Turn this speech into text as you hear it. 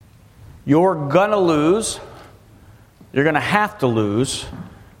You're going to lose. You're going to have to lose.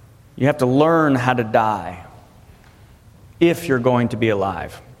 You have to learn how to die if you're going to be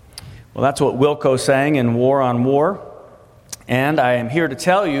alive. Well, that's what Wilco sang in War on War. And I am here to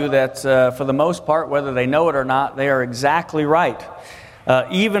tell you that for the most part, whether they know it or not, they are exactly right.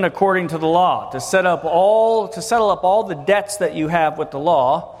 Even according to the law, to settle up all the debts that you have with the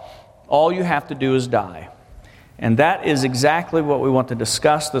law, all you have to do is die. And that is exactly what we want to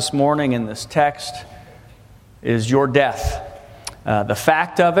discuss this morning in this text, is your death. The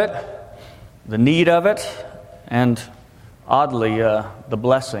fact of it, the need of it, and oddly, the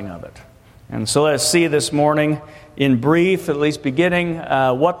blessing of it. And so let us see this morning, in brief, at least beginning,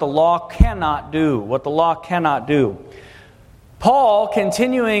 what the law cannot do. What the law cannot do. Paul,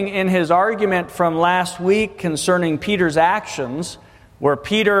 continuing in his argument from last week concerning Peter's actions, where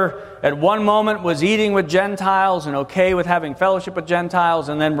Peter at one moment was eating with Gentiles and okay with having fellowship with Gentiles,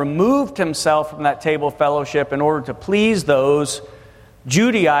 and then removed himself from that table of fellowship in order to please those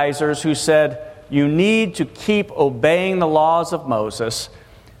Judaizers who said, you need to keep obeying the laws of Moses.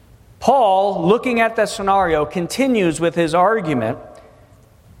 Paul, looking at that scenario, continues with his argument,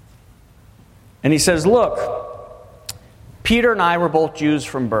 and he says, look, Peter and I were both Jews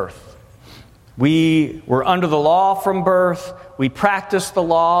from birth. We were under the law from birth. We practiced the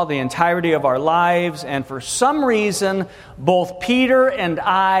law the entirety of our lives. And for some reason, both Peter and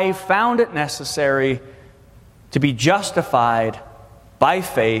I found it necessary to be justified by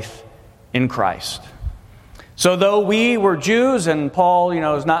faith in Christ. So though we were Jews, and Paul,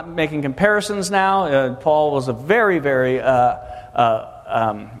 is not making comparisons now. Paul was a very, very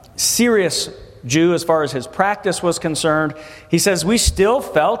serious Jew as far as his practice was concerned. He says we still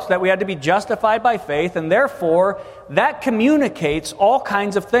felt that we had to be justified by faith, and therefore that communicates all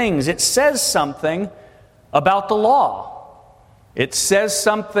kinds of things. It says something about the law. It says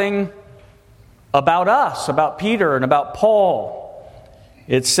something about us, about Peter and about Paul.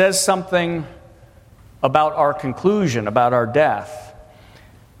 It says something about our conclusion, about our death.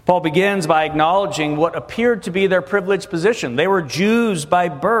 Paul begins by acknowledging what appeared to be their privileged position. They were Jews by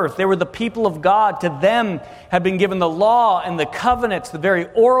birth. They were the people of God. To them had been given the law and the covenants, the very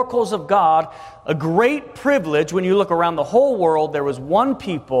oracles of God. A great privilege. When you look around the whole world, there was one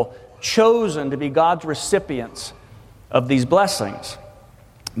people chosen to be God's recipients of these blessings.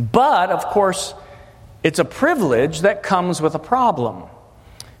 But, of course, it's a privilege that comes with a problem.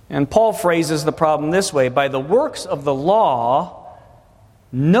 And Paul phrases the problem this way: by the works of the law,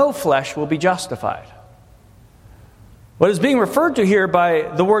 no flesh will be justified. What is being referred to here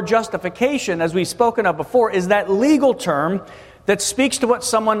by the word justification, as we've spoken of before, is that legal term that speaks to what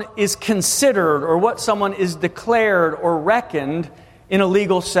someone is considered or what someone is declared or reckoned in a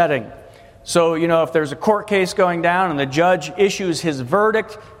legal setting. So, if there's a court case going down and the judge issues his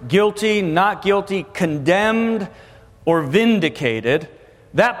verdict, guilty, not guilty, condemned, or vindicated,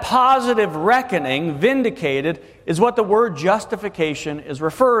 that positive reckoning, vindicated, is what the word justification is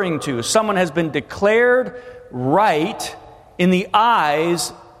referring to. Someone has been declared right in the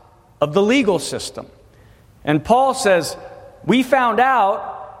eyes of the legal system. And Paul says, we found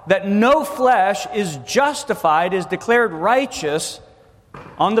out that no flesh is justified, is declared righteous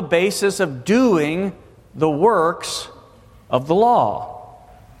on the basis of doing the works of the law.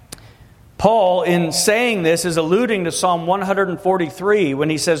 Paul, in saying this, is alluding to Psalm 143 when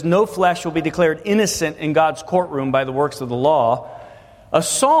he says, no flesh will be declared innocent in God's courtroom by the works of the law. A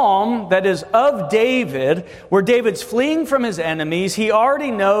psalm that is of David, where David's fleeing from his enemies. He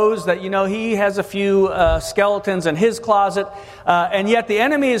already knows that, he has a few skeletons in his closet, and yet the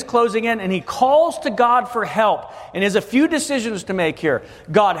enemy is closing in, and he calls to God for help. And he has a few decisions to make here.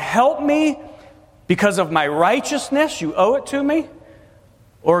 God, help me because of my righteousness. You owe it to me.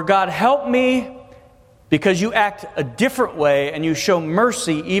 Or God, help me because you act a different way and you show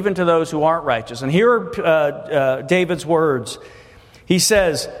mercy even to those who aren't righteous. And here are David's words. He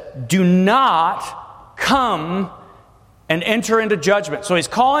says, do not come and enter into judgment. So he's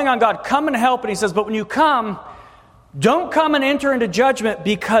calling on God, come and help. And he says, but when you come, don't come and enter into judgment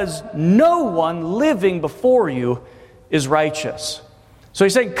because no one living before you is righteous. So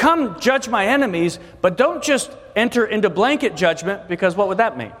he's saying, come judge my enemies, but don't just enter into blanket judgment, because what would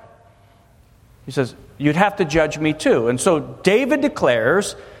that mean? He says, you'd have to judge me too. And so David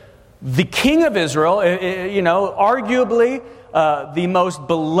declares the king of Israel, arguably the most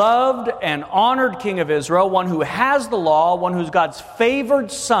beloved and honored king of Israel, one who has the law, one who's God's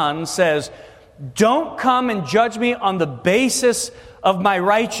favored son, says, don't come and judge me on the basis of my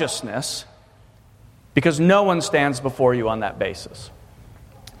righteousness, because no one stands before you on that basis.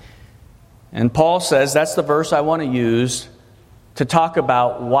 And Paul says, that's the verse I want to use to talk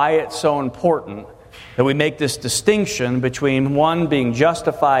about why it's so important that we make this distinction between one being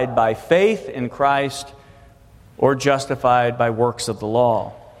justified by faith in Christ or justified by works of the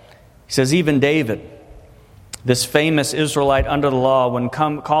law. He says, even David, this famous Israelite under the law, when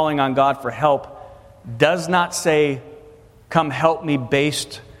calling on God for help, does not say, "Come help me,"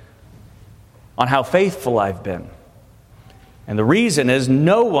 based on how faithful I've been. And the reason is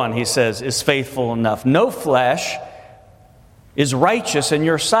no one, he says, is faithful enough. No flesh is righteous in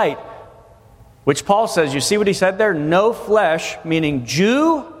your sight. Which Paul says, you see what he said there? No flesh, meaning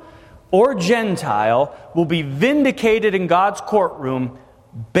Jew or Gentile, will be vindicated in God's courtroom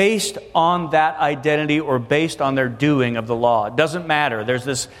based on that identity or based on their doing of the law. It doesn't matter. There's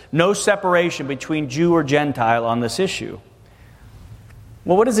this no separation between Jew or Gentile on this issue.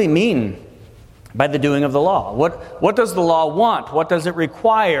 Well, what does he mean by the doing of the law? What does the law want? What does it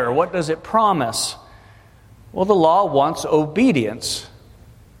require? What does it promise? Well, the law wants obedience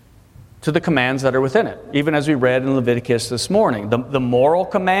to the commands that are within it, even as we read in Leviticus this morning. The moral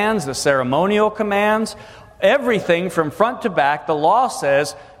commands, the ceremonial commands, everything from front to back, the law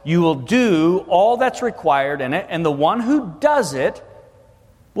says you will do all that's required in it, and the one who does it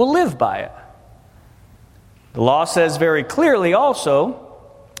will live by it. The law says very clearly also,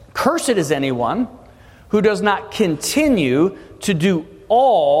 cursed is anyone who does not continue to do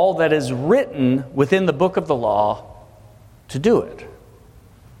all that is written within the book of the law to do it.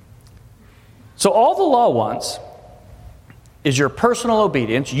 So all the law wants is your personal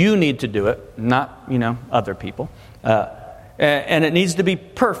obedience. You need to do it, not, other people. And it needs to be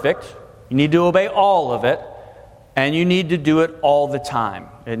perfect. You need to obey all of it. And you need to do it all the time.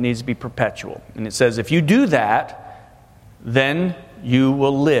 It needs to be perpetual. And it says if you do that, then you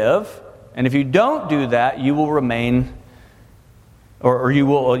will live. And if you don't do that, you will remain, or you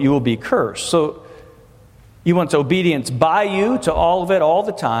will be cursed. So he wants obedience by you to all of it all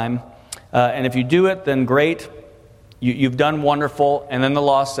the time. And if you do it, then great. You've done wonderful. And then the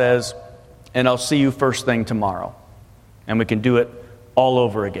law says, and I'll see you first thing tomorrow. And we can do it all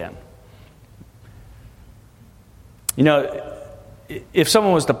over again. If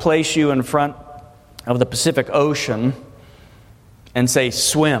someone was to place you in front of the Pacific Ocean and say,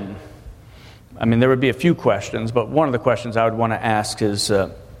 swim, there would be a few questions, but one of the questions I would want to ask is,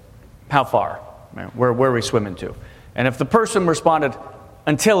 how far? Where are we swimming to? And if the person responded,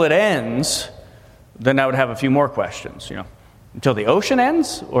 until it ends, then I would have a few more questions. Until the ocean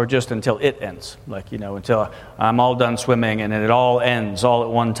ends, or just until it ends? Until I'm all done swimming and it all ends all at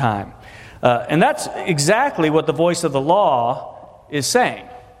one time. And that's exactly what the voice of the law is saying.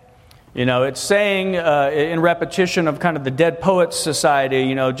 It's saying in repetition of kind of the Dead Poets Society,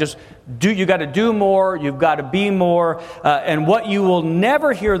 you got to do more, you've got to be more, and what you will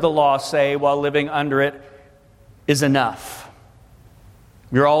never hear the law say while living under it is enough.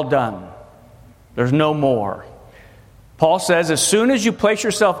 You're all done. There's no more. Paul says as soon as you place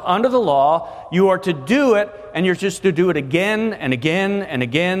yourself under the law, you are to do it, and you're just to do it again and again and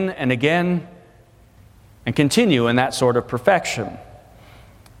again and again, and continue in that sort of perfection.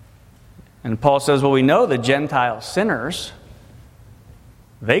 And Paul says, well, we know the Gentile sinners,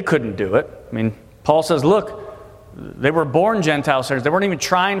 they couldn't do it. Paul says, look, they were born Gentile sinners. They weren't even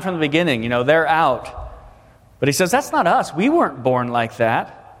trying from the beginning. They're out. But he says, that's not us. We weren't born like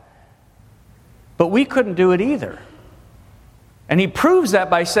that. But we couldn't do it either. And he proves that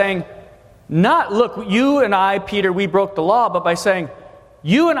by saying, look, you and I, Peter, we broke the law, but by saying,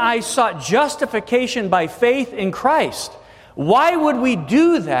 you and I sought justification by faith in Christ. Why would we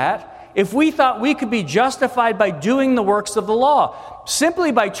do that if we thought we could be justified by doing the works of the law?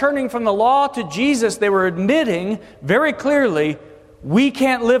 Simply by turning from the law to Jesus, they were admitting very clearly, we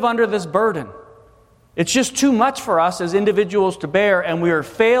can't live under this burden. It's just too much for us as individuals to bear, and we are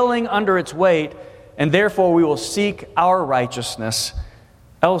failing under its weight, and therefore we will seek our righteousness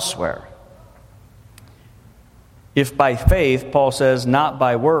elsewhere. If by faith, Paul says, not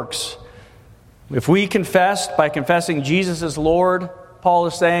by works. If we confessed by confessing Jesus as Lord, Paul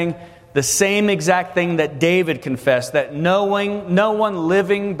is saying the same exact thing that David confessed, that no one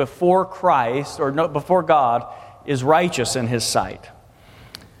living before Christ or before God is righteous in his sight.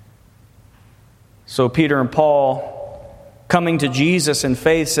 So Peter and Paul, coming to Jesus in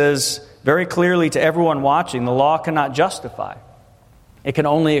faith, says very clearly to everyone watching, the law cannot justify. It can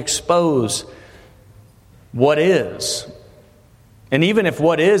only expose what is. And even if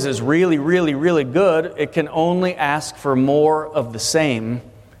what is really, really, really good, it can only ask for more of the same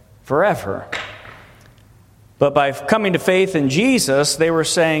forever. But by coming to faith in Jesus, they were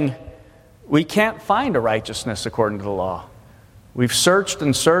saying, we can't find a righteousness according to the law. We've searched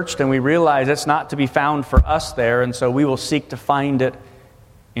and searched, and we realize it's not to be found for us there, and so we will seek to find it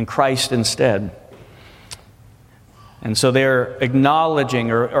in Christ instead. And so they're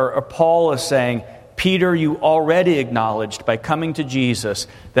acknowledging, or Paul is saying, Peter, you already acknowledged by coming to Jesus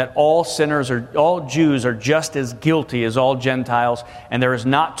that all Jews are just as guilty as all Gentiles, and there is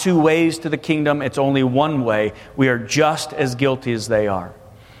not two ways to the kingdom, it's only one way. We are just as guilty as they are.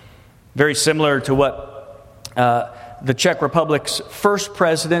 Very similar to what the Czech Republic's first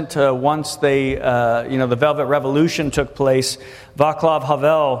president, once the Velvet Revolution took place, Václav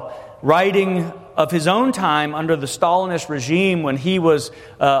Havel, writing of his own time under the Stalinist regime when he was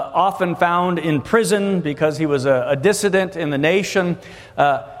often found in prison because he was a dissident in the nation.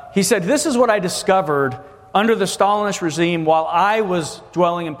 He said, "This is what I discovered under the Stalinist regime while I was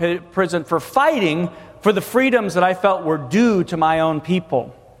dwelling in prison for fighting for the freedoms that I felt were due to my own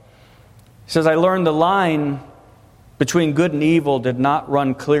people." He says, "I learned the line between good and evil did not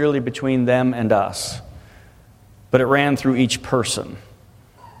run clearly between them and us, but it ran through each person.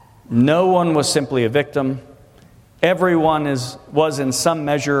 No one was simply a victim. Everyone was in some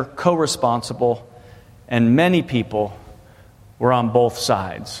measure co-responsible, and many people were on both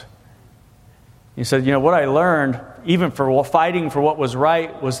sides." He said, what I learned, even for fighting for what was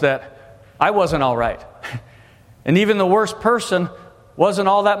right, was that I wasn't all right. And even the worst person wasn't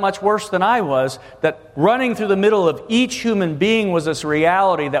all that much worse than I was, that running through the middle of each human being was this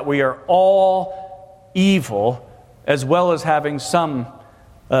reality that we are all evil, as well as having some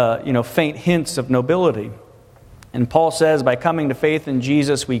faint hints of nobility. And Paul says, by coming to faith in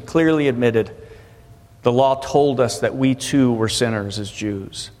Jesus, we clearly admitted the law told us that we too were sinners as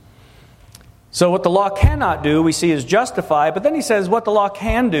Jews. So what the law cannot do, we see is justify, but then he says what the law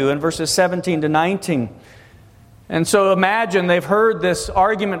can do in verses 17 to 19. And so imagine they've heard this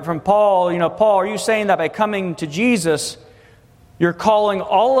argument from Paul. Paul, are you saying that by coming to Jesus, you're calling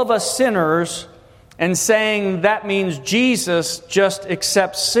all of us sinners and saying that means Jesus just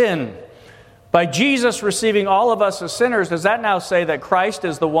accepts sin? By Jesus receiving all of us as sinners, does that now say that Christ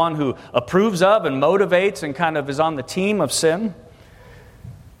is the one who approves of and motivates and kind of is on the team of sin?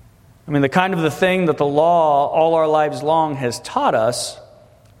 I mean, the thing that the law all our lives long has taught us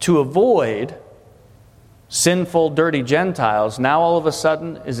to avoid, sinful, dirty Gentiles, now all of a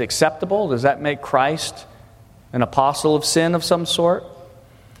sudden is acceptable? Does that make Christ an apostle of sin of some sort?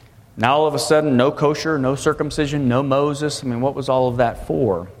 Now all of a sudden, no kosher, no circumcision, no Moses. I mean, what was all of that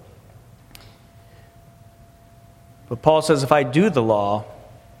for? But Paul says, if I do the law,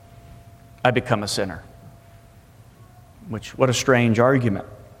 I become a sinner. What a strange argument.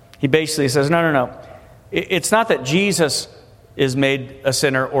 He basically says, no. It's not that Jesus is made a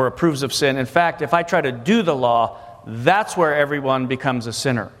sinner or approves of sin. In fact, if I try to do the law, that's where everyone becomes a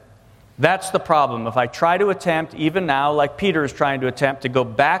sinner. That's the problem. If I try to attempt, even now, like Peter is trying to attempt, to go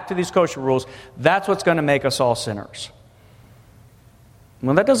back to these kosher rules, that's what's going to make us all sinners.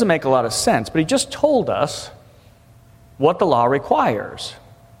 Well, that doesn't make a lot of sense, but he just told us what the law requires.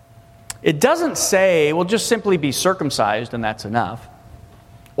 It doesn't say, well, just simply be circumcised and that's enough.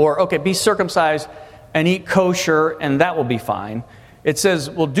 Or, okay, be circumcised and eat kosher and that will be fine. It says,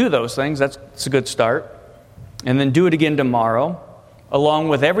 well, do those things. That's a good start. And then do it again tomorrow, along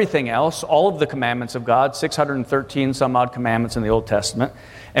with everything else, all of the commandments of God, 613 some odd commandments in the Old Testament.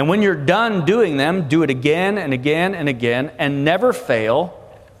 And when you're done doing them, do it again and again and again, and never fail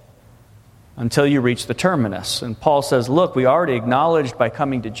until you reach the terminus. And Paul says, look, we already acknowledged by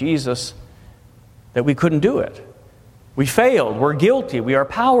coming to Jesus that we couldn't do it. We failed. We're guilty. We are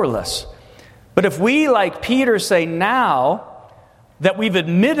powerless. But if we, like Peter, say now that we've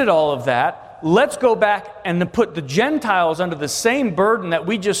admitted all of that, let's go back and put the Gentiles under the same burden that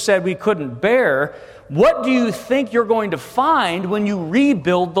we just said we couldn't bear, what do you think you're going to find when you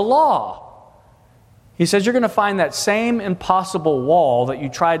rebuild the law? He says you're going to find that same impossible wall that you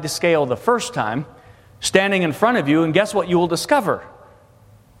tried to scale the first time standing in front of you, and guess what you will discover?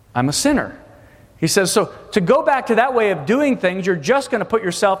 I'm a sinner. He says, so to go back to that way of doing things, you're just going to put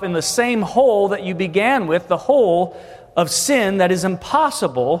yourself in the same hole that you began with, the hole of sin that is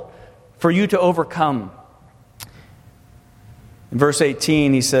impossible for you to overcome. In verse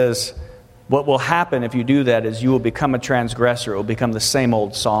 18, he says, what will happen if you do that is you will become a transgressor. It will become the same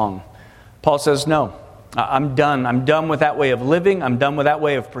old song. Paul says, no, I'm done. I'm done with that way of living. I'm done with that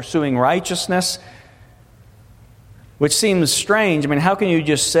way of pursuing righteousness, which seems strange. I mean, how can you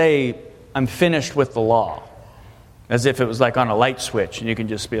just say, I'm finished with the law, as if it was like on a light switch, and you can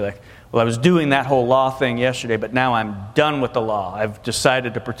just be like, Well, I was doing that whole law thing yesterday, but now I'm done with the law. I've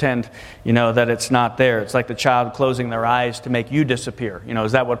decided to pretend, that it's not there. It's like the child closing their eyes to make you disappear.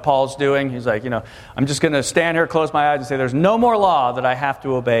 Is that what Paul's doing? He's like, I'm just going to stand here, close my eyes, and say there's no more law that I have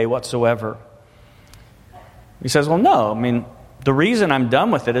to obey whatsoever. He says, well, no. The reason I'm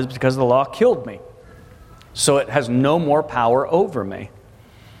done with it is because the law killed me. So it has no more power over me.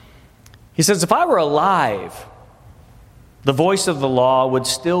 He says, if I were alive, the voice of the law would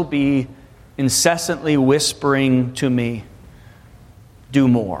still be incessantly whispering to me, do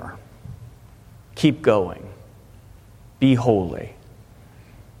more, keep going, be holy.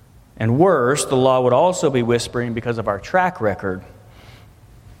 And worse, the law would also be whispering because of our track record,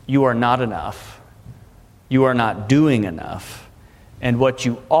 you are not enough, you are not doing enough, and what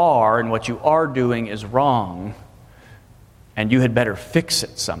you are doing is wrong, and you had better fix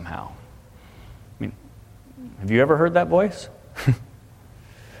it somehow. Have you ever heard that voice?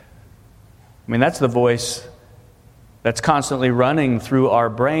 That's the voice that's constantly running through our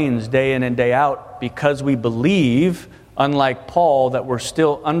brains day in and day out because we believe, unlike Paul, that we're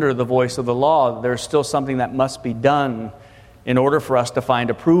still under the voice of the law. There's still something that must be done in order for us to find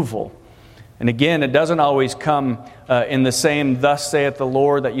approval. And again, it doesn't always come in the same, thus saith the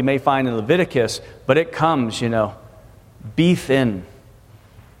Lord, that you may find in Leviticus, but it comes, be thin,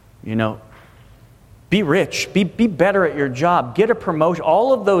 be rich, be better at your job, get a promotion.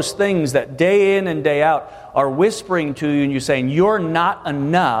 All of those things that day in and day out are whispering to you and you're saying, you're not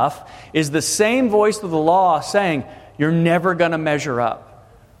enough, is the same voice of the law saying, you're never going to measure up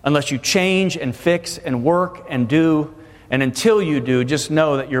unless you change and fix and work and do. And until you do, just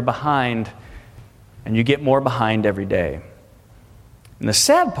know that you're behind and you get more behind every day. And the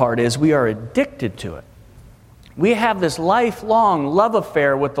sad part is we are addicted to it. We have this lifelong love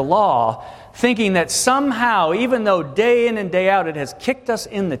affair with the law, thinking that somehow, even though day in and day out it has kicked us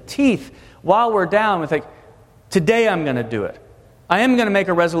in the teeth while we're down, we think, today I'm going to do it. I am going to make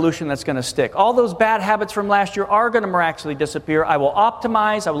a resolution that's going to stick. All those bad habits from last year are going to miraculously disappear. I will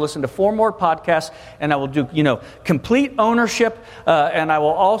optimize. I will listen to 4 more podcasts, and I will do, complete ownership. And I will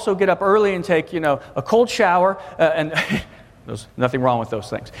also get up early and take, a cold shower. And there's nothing wrong with those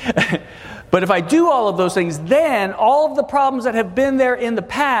things. But if I do all of those things, then all of the problems that have been there in the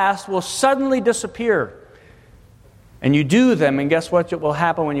past will suddenly disappear. And you do them, and guess what will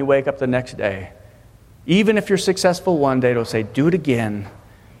happen when you wake up the next day? Even if you're successful one day, it'll say, do it again,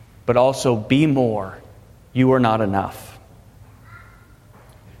 but also be more. You are not enough.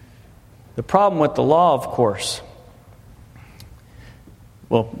 The problem with the law, of course,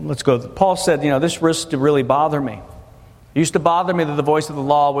 let's go. Paul said, this used to really bother me. It used to bother me that the voice of the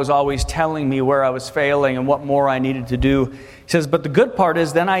law was always telling me where I was failing and what more I needed to do. He says, but the good part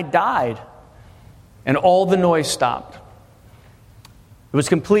is then I died, and all the noise stopped. It was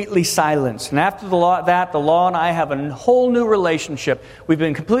completely silenced. And after the law and I have a whole new relationship. We've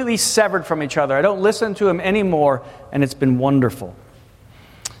been completely severed from each other. I don't listen to him anymore, and it's been wonderful.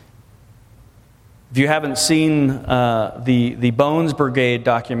 If you haven't seen the Bones Brigade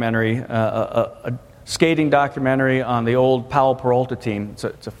documentary, a skating documentary on the old Powell Peralta team, it's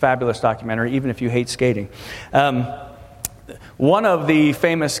a fabulous documentary, even if you hate skating. One of the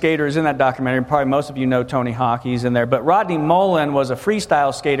famous skaters in that documentary, probably most of you know Tony Hawk, he's in there, but Rodney Mullen was a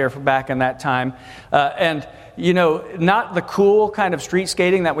freestyle skater back in that time. And, not the cool kind of street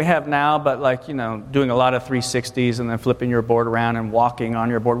skating that we have now, but doing a lot of 360s and then flipping your board around and walking on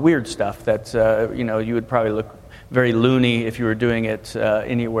your board. Weird stuff that, you would probably look very loony if you were doing it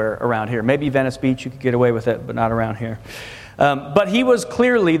anywhere around here. Maybe Venice Beach, you could get away with it, but not around here. But he was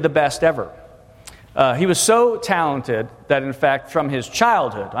clearly the best ever. He was so talented that, in fact, from his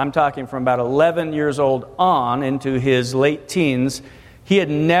childhood, I'm talking from about 11 years old on into his late teens, he had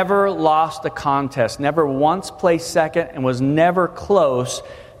never lost a contest, never once placed second, and was never close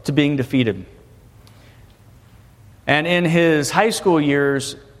to being defeated. And in his high school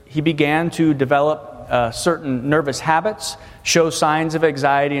years, he began to develop certain nervous habits, show signs of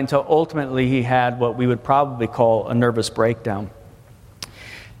anxiety, until ultimately he had what we would probably call a nervous breakdown.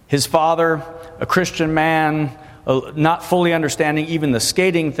 His father, a Christian man, not fully understanding even the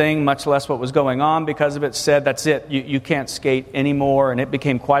skating thing, much less what was going on because of it, said, that's it, you can't skate anymore, and it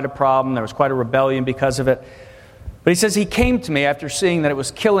became quite a problem. There was quite a rebellion because of it. But he says he came to me after seeing that it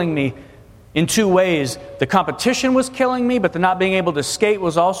was killing me in 2 ways. The competition was killing me, but the not being able to skate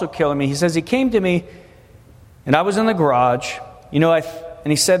was also killing me. He says he came to me, and I was in the garage, and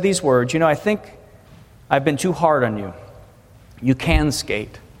he said these words, I think I've been too hard on you. You can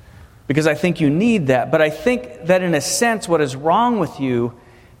skate, because I think you need that. But I think that in a sense what is wrong with you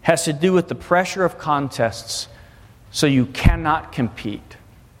has to do with the pressure of contests, so you cannot compete.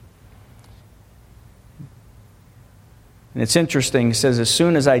 And it's interesting, he says, as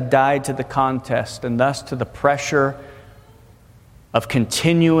soon as I died to the contest and thus to the pressure of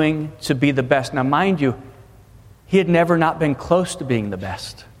continuing to be the best. Now, mind you, he had never not been close to being the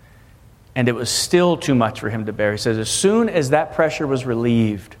best. And it was still too much for him to bear. He says, as soon as that pressure was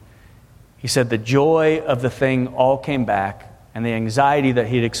relieved, he said the joy of the thing all came back, and the anxiety that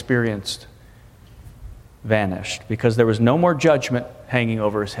he had experienced vanished, because there was no more judgment hanging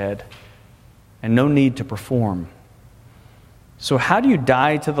over his head and no need to perform. So how do you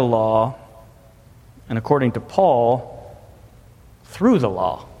die to the law? And according to Paul, through the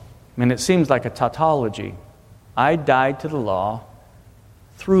law. I mean, it seems like a tautology. I died to the law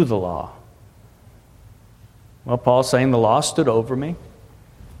through the law. Well, Paul's saying the law stood over me.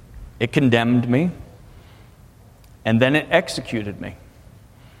 It condemned me. And then it executed me.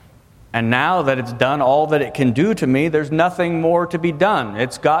 And now that it's done all that it can do to me, there's nothing more to be done.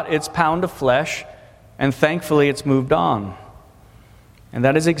 It's got its pound of flesh, and thankfully it's moved on. And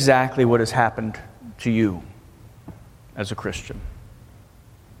that is exactly what has happened to you as a Christian.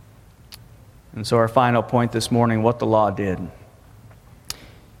 And so our final point this morning, what the law did. You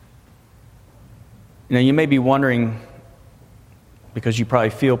know, you may be wondering, because you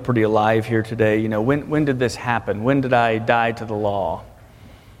probably feel pretty alive here today, you know, when did this happen? When did I die to the law?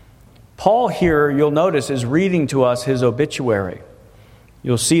 Paul here, you'll notice, is reading to us his obituary.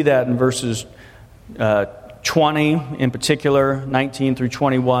 You'll see that in verses 20 in particular, 19 through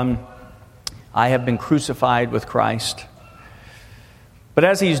 21. I have been crucified with Christ. But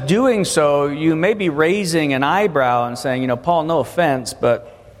as he's doing so, you may be raising an eyebrow and saying, you know, Paul, no offense,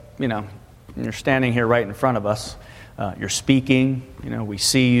 but, you know, you're standing here right in front of us. You're speaking. You know, we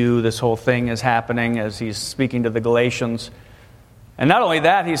see you. This whole thing is happening as he's speaking to the Galatians. And not only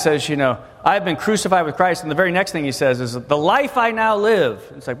that, he says, you know, I've been crucified with Christ. And the very next thing he says is, the life I now live.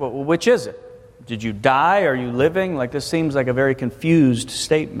 It's like, well, which is it? Did you die? Are you living? Like, this seems like a very confused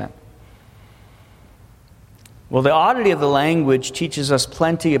statement. Well, the oddity of the language teaches us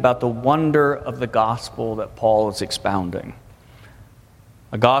plenty about the wonder of the gospel that Paul is expounding.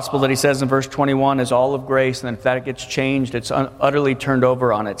 A gospel that he says in verse 21 is all of grace, and then if that gets changed, it's utterly turned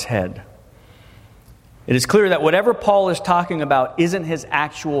over on its head. It is clear that whatever Paul is talking about isn't his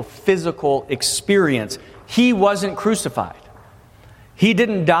actual physical experience. He wasn't crucified. He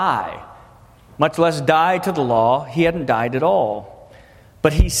didn't die, much less die to the law. He hadn't died at all.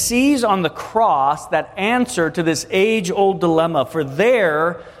 But he sees on the cross that answer to this age-old dilemma. For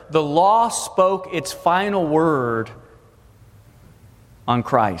there, the law spoke its final word on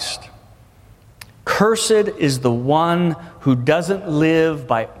Christ. Cursed is the one who doesn't live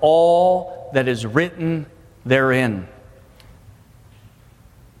by all that is written therein.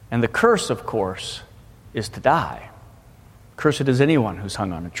 And the curse, of course, is to die. Cursed is anyone who's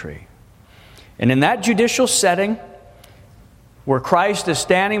hung on a tree. And in that judicial setting, where Christ is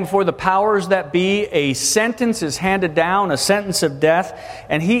standing before the powers that be, a sentence is handed down, a sentence of death,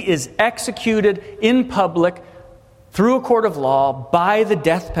 and he is executed in public through a court of law by the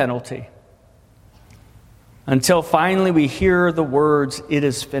death penalty. Until finally we hear the words, "It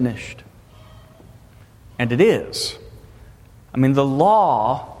is finished." And it is. I mean, the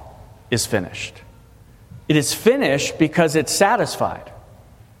law is finished. It is finished because it's satisfied.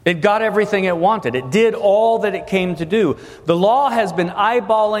 It got everything it wanted. It did all that it came to do. The law has been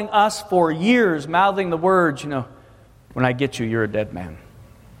eyeballing us for years, mouthing the words, you know, when I get you, you're a dead man.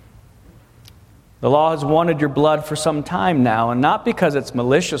 The law has wanted your blood for some time now, and not because it's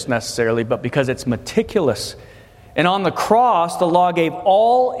malicious necessarily, but because it's meticulous. And on the cross, the law gave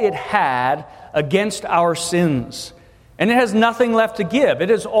all it had against our sins. And it has nothing left to give.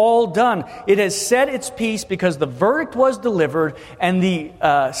 It is all done. It has said its piece because the verdict was delivered and the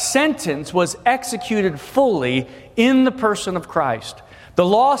sentence was executed fully in the person of Christ. The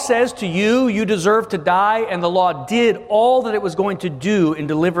law says to you, you deserve to die, and the law did all that it was going to do in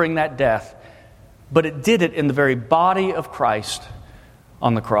delivering that death. But it did it in the very body of Christ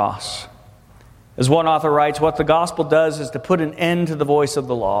on the cross. As one author writes, what the gospel does is to put an end to the voice of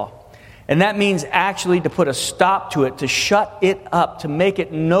the law. And that means actually to put a stop to it, to shut it up, to make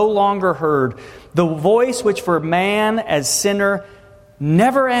it no longer heard. The voice which for man as sinner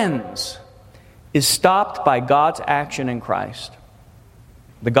never ends is stopped by God's action in Christ.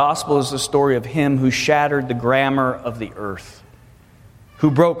 The gospel is the story of him who shattered the grammar of the earth, who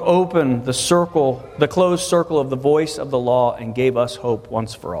broke open the closed circle of the voice of the law and gave us hope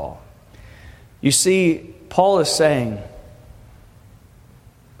once for all. You see, Paul is saying,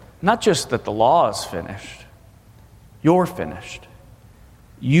 not just that the law is finished, you're finished.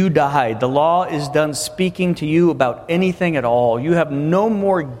 You died. The law is done speaking to you about anything at all. You have no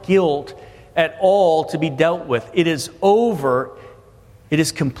more guilt at all to be dealt with. It is over. It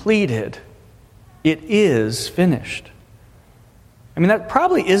is completed. It is finished. I mean, that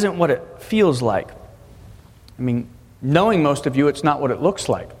probably isn't what it feels like. I mean, knowing most of you, it's not what it looks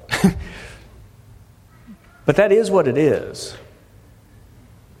like. But that is what it is.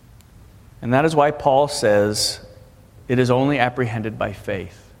 And that is why Paul says it is only apprehended by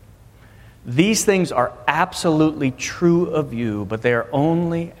faith. These things are absolutely true of you, but they are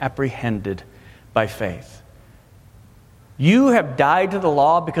only apprehended by faith. You have died to the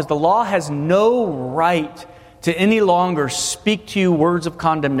law because the law has no right to any longer speak to you words of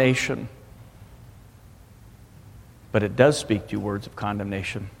condemnation. But it does speak to you words of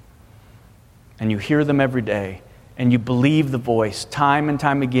condemnation. And you hear them every day. And you believe the voice time and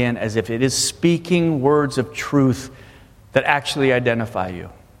time again as if it is speaking words of truth that actually identify you.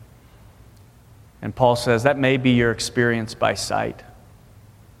 And Paul says that may be your experience by sight.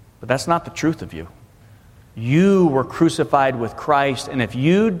 But that's not the truth of you. You were crucified with Christ, and if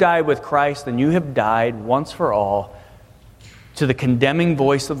you died with Christ, then you have died once for all to the condemning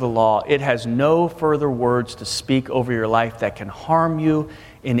voice of the law. It has no further words to speak over your life that can harm you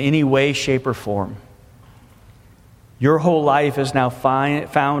in any way, shape, or form. Your whole life is now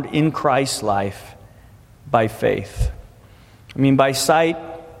found in Christ's life by faith. I mean, by sight,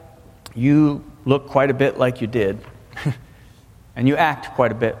 you look quite a bit like you did, and you act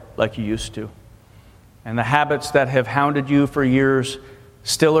quite a bit like you used to. And the habits that have hounded you for years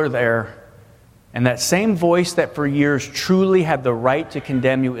still are there. And that same voice that for years truly had the right to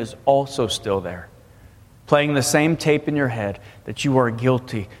condemn you is also still there, playing the same tape in your head that you are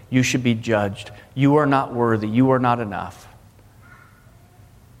guilty, you should be judged, you are not worthy, you are not enough.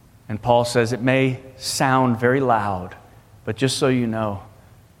 And Paul says it may sound very loud, but just so you know,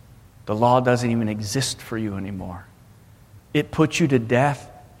 the law doesn't even exist for you anymore. It put you to death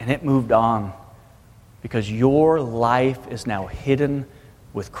and it moved on because your life is now hidden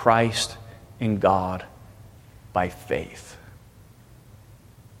with Christ in God by faith.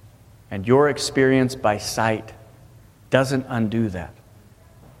 And your experience by sight doesn't undo that.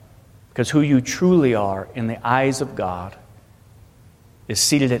 Because who you truly are in the eyes of God is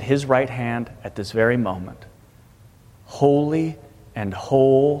seated at His right hand at this very moment, holy and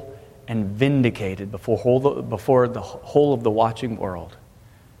whole and vindicated before the whole of the watching world.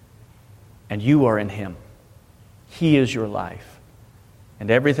 And you are in Him. He is your life. And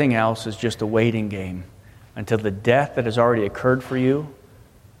everything else is just a waiting game until the death that has already occurred for you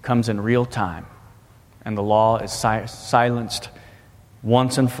comes in real time. And the law is silenced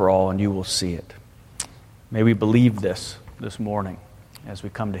once and for all, and you will see it. May we believe this morning as we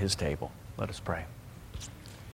come to His table. Let us pray.